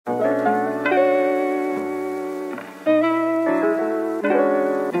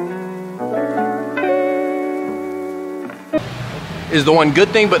is the one good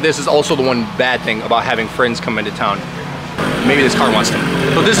thing, but this is also the one bad thing about having friends come into town. Maybe this car wants to.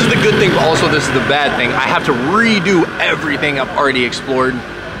 So this is the good thing, but also this is the bad thing. I have to redo everything I've already explored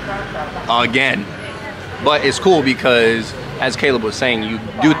again. But it's cool because, as Caleb was saying, you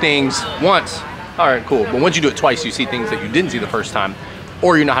do things once, all right, cool. But once you do it twice, you see things that you didn't see the first time,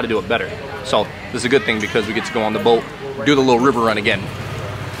 or you know how to do it better. So this is a good thing because we get to go on the boat, do the little river run again.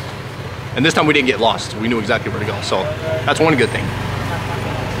 And this time we didn't get lost. We knew exactly where to go. So that's one good thing.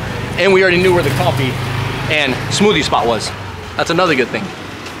 And we already knew where the coffee and smoothie spot was. That's another good thing.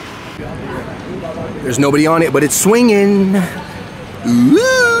 There's nobody on it, but it's swinging.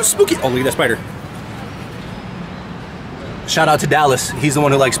 Ooh, spooky. Oh, look at that spider. Shout out to Dallas. He's the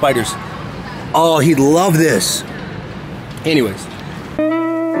one who likes spiders. Oh, he'd love this. Anyways.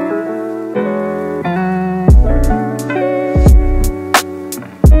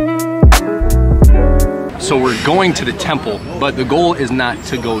 So we're going to the temple, but the goal is not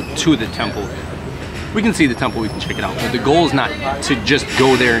to go to the temple. We can see the temple, we can check it out, but the goal is not to just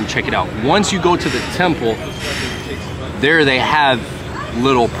go there and check it out. Once you go to the temple, there they have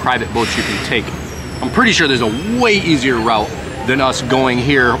little private boats you can take. I'm pretty sure there's a way easier route than us going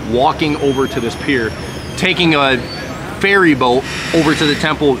here, walking over to this pier, taking a ferry boat over to the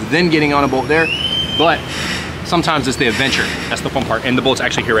temple, then getting on a boat there. But sometimes it's the adventure. That's the fun part. And the boat's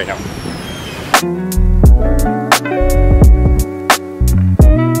actually here right now.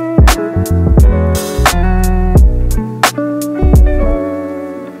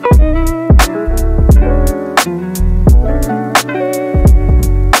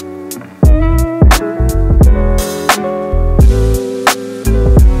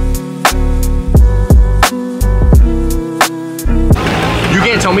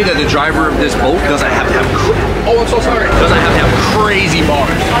 Tell me that the driver of this boat doesn't have to have, oh, I'm so sorry, doesn't have to have crazy bars.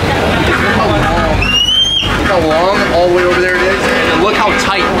 Look how long all the way over there it is, and look how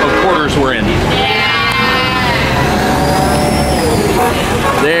tight of quarters we're in.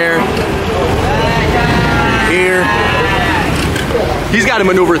 There, here. He's got to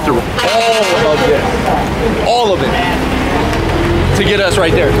maneuver through all of it, to get us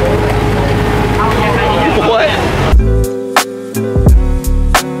right there. What?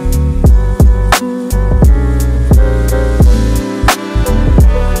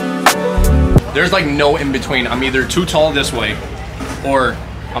 There's like no in between. I'm either too tall this way or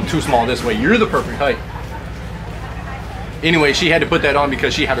I'm too small this way. You're the perfect height. Anyway, she had to put that on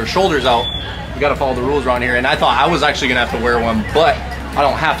because she had her shoulders out. You gotta follow the rules around here. And I thought I was actually gonna have to wear one, but I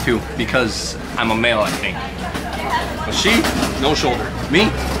don't have to because I'm a male, I think. But she, no shoulder. Me,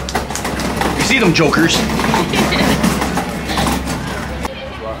 you see them jokers.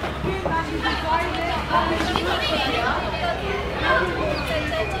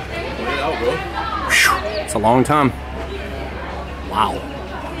 It's a long time. Wow.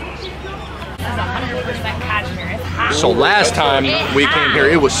 So last time we came here,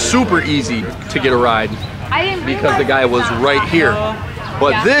 it was super easy to get a ride because the guy was right here.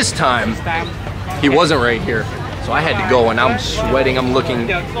 But this time, he wasn't right here. So I had to go, and I'm sweating. I'm looking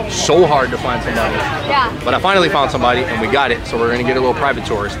so hard to find somebody. But I finally found somebody, and we got it. So we're gonna get a little private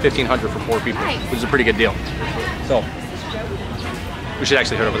tour. It's $1,500 for 4 people, which is a pretty good deal. So we should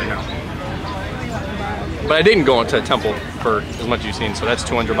actually head over there now. But I didn't go into a temple for as much as you've seen, so that's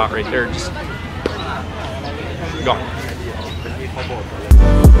 200 baht right there. Just gone.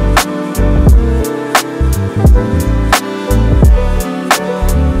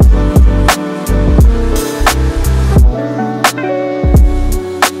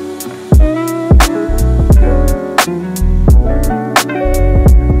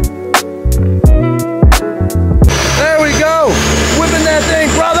 There we go! Whipping that thing,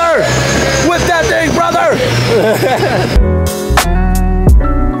 brother! Whip that thing, brother!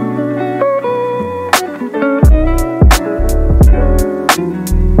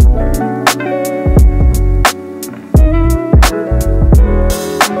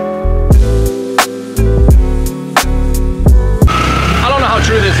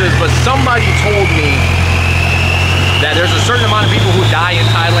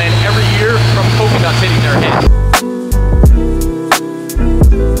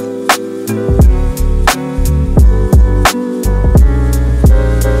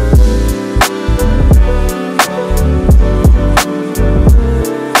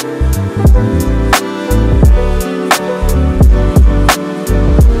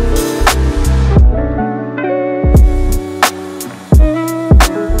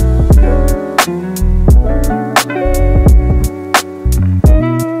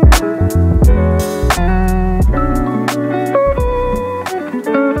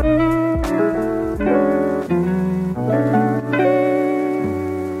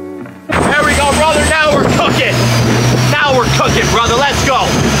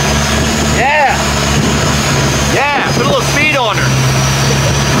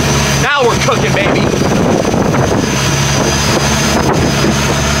 cooking, baby.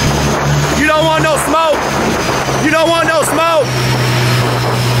 You don't want no smoke. You don't want no smoke.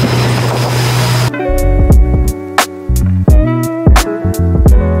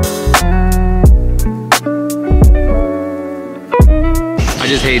 I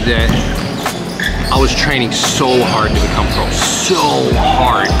just hate that I was training so hard to become pro, so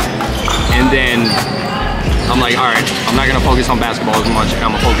hard. And then I'm like, all right, I'm not gonna focus on basketball as much.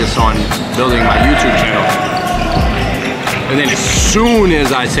 I'm gonna focus on building my YouTube channel. And then as soon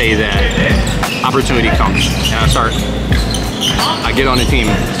as I say that, opportunity comes. And I get on the team,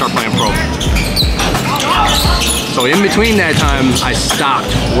 start playing pro. So in between that time, I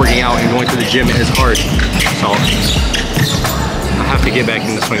stopped working out and going to the gym as hard. So I have to get back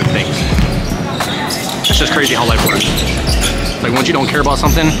in the swing of things. It's just crazy how life works. Like once you don't care about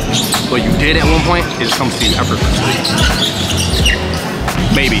something, what you did at one point, it just comes to you effortlessly.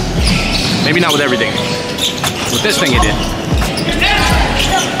 Maybe not with everything. With this thing it did.